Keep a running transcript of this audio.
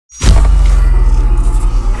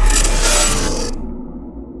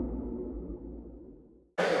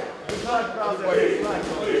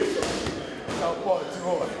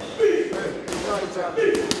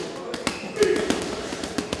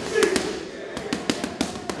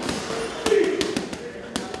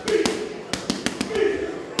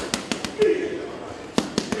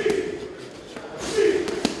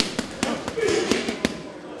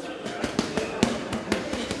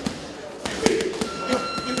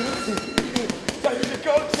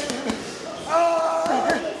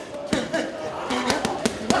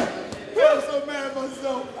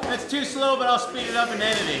too slow, but I'll speed it up in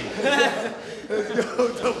editing. Let's go,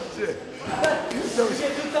 double check.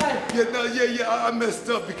 Yeah, I messed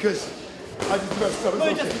up because I just messed up. It's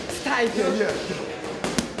okay. Just tight. Yeah.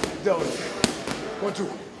 Double check. 1, 2.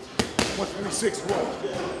 1, 3, 6, roll.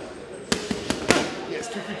 Yes,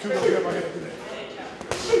 2, 3, 2, no, grab my head. Do that.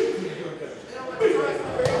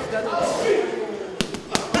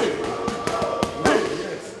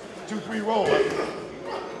 Yes. 2, 3, roll.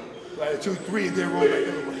 Right, 2, 3, and then roll back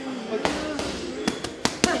the other way.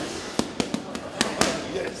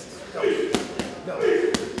 Yes. No.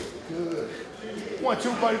 Good. 1,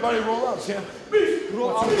 2, body, roll out, champ. Roll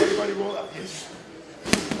out, body, roll out. Yes.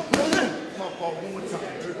 Come on, Paul, one more time.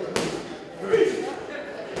 Very good.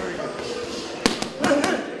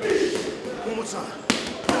 One more time.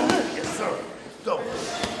 Yes, sir. Go.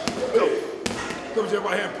 Go with your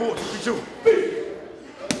right hand, pull. 2, 3, 2.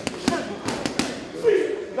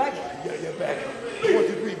 Back. Yeah, back. 1, 2,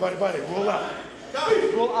 3, body, roll out.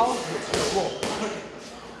 Roll out. Yes, roll.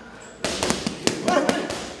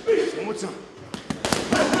 One more time.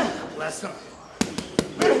 Last time.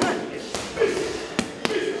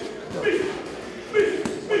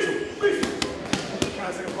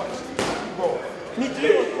 Roll. Me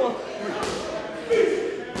too.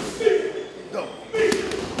 Go.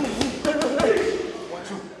 1,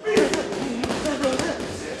 2.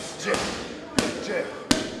 Yes, jab.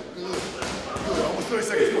 Good. Almost 30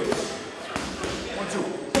 seconds. Good. 1, 2. 1,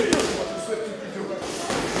 2, slip, 2, 3, 2.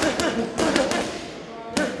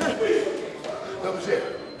 Double jab.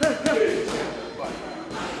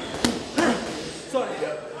 Sorry.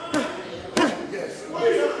 Yes.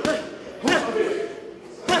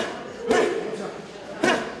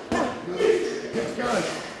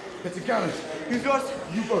 Hit the counters. You first.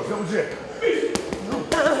 You first. Double jab.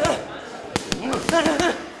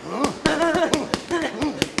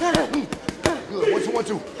 Good. 1, 2, 1,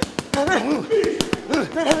 2.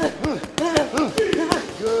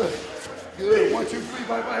 Good. 1, 2, 3.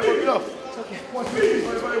 Body, work it up. Okay. 1, 2, 3.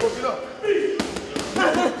 Body, work it up.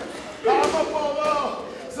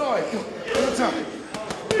 Sorry. One time.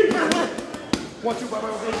 1, 2, body,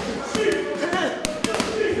 work it up.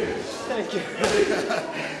 Thank you.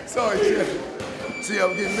 Sorry, Jeff. See,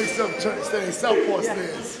 I'm getting mixed up trying to stay in southpaw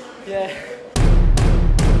stance. Yeah.